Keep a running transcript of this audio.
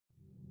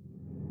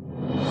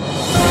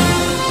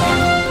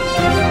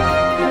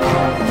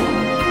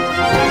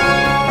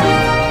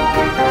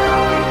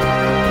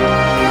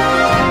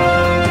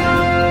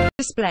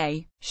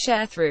display,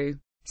 Sharethrough.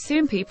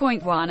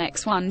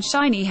 Soompi.1x1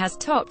 SHINee has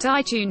topped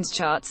iTunes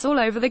charts all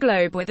over the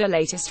globe with the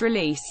latest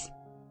release.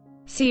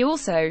 See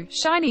also,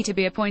 SHINee to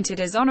be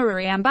appointed as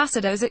honorary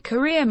ambassadors at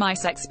Korea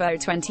Mice Expo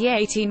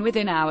 2018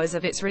 within hours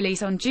of its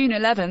release on June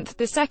 11.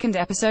 The second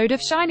episode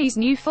of SHINee's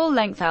new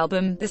full-length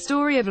album, The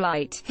Story of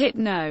Light, hit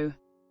No.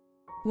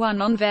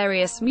 1 on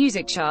various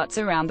music charts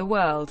around the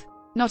world.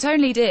 Not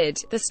only did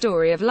The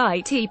Story of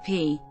Light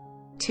EP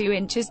 2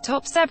 Inches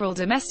top several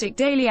domestic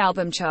daily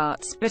album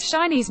charts, but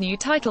SHINee's new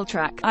title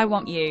track, I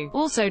Want You,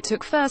 also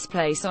took first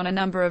place on a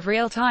number of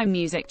real-time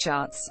music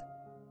charts.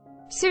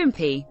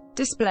 Soompi.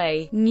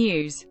 Display,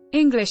 News.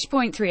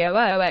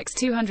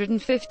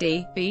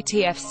 English.300x250,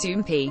 BTF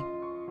Soompi.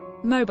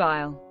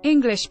 Mobile.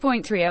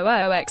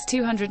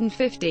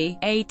 English.300x250,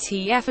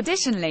 ATF.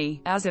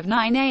 Additionally, as of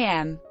 9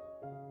 a.m.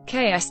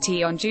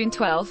 KST on June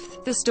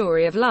 12, The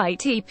Story of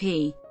Light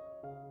EP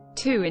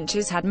 2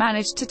 Inches had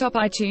managed to top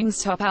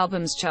iTunes Top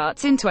Albums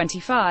charts in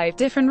 25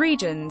 different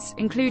regions,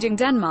 including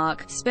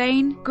Denmark,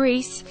 Spain,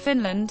 Greece,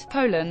 Finland,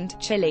 Poland,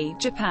 Chile,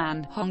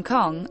 Japan, Hong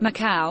Kong,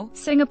 Macau,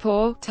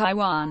 Singapore,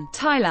 Taiwan,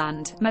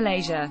 Thailand,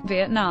 Malaysia,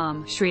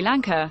 Vietnam, Sri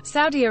Lanka,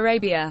 Saudi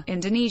Arabia,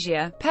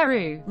 Indonesia,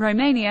 Peru,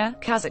 Romania,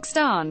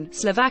 Kazakhstan,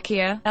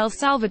 Slovakia, El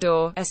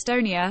Salvador,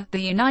 Estonia,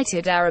 the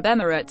United Arab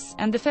Emirates,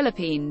 and the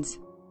Philippines.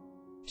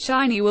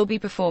 SHINee will be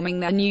performing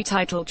their new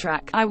title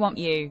track, I Want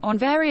You, on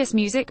various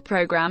music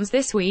programs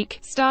this week,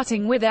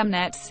 starting with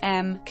Mnet's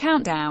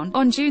Countdown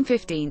on June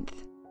 15.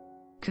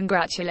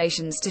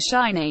 Congratulations to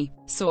SHINee.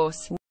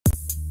 Source.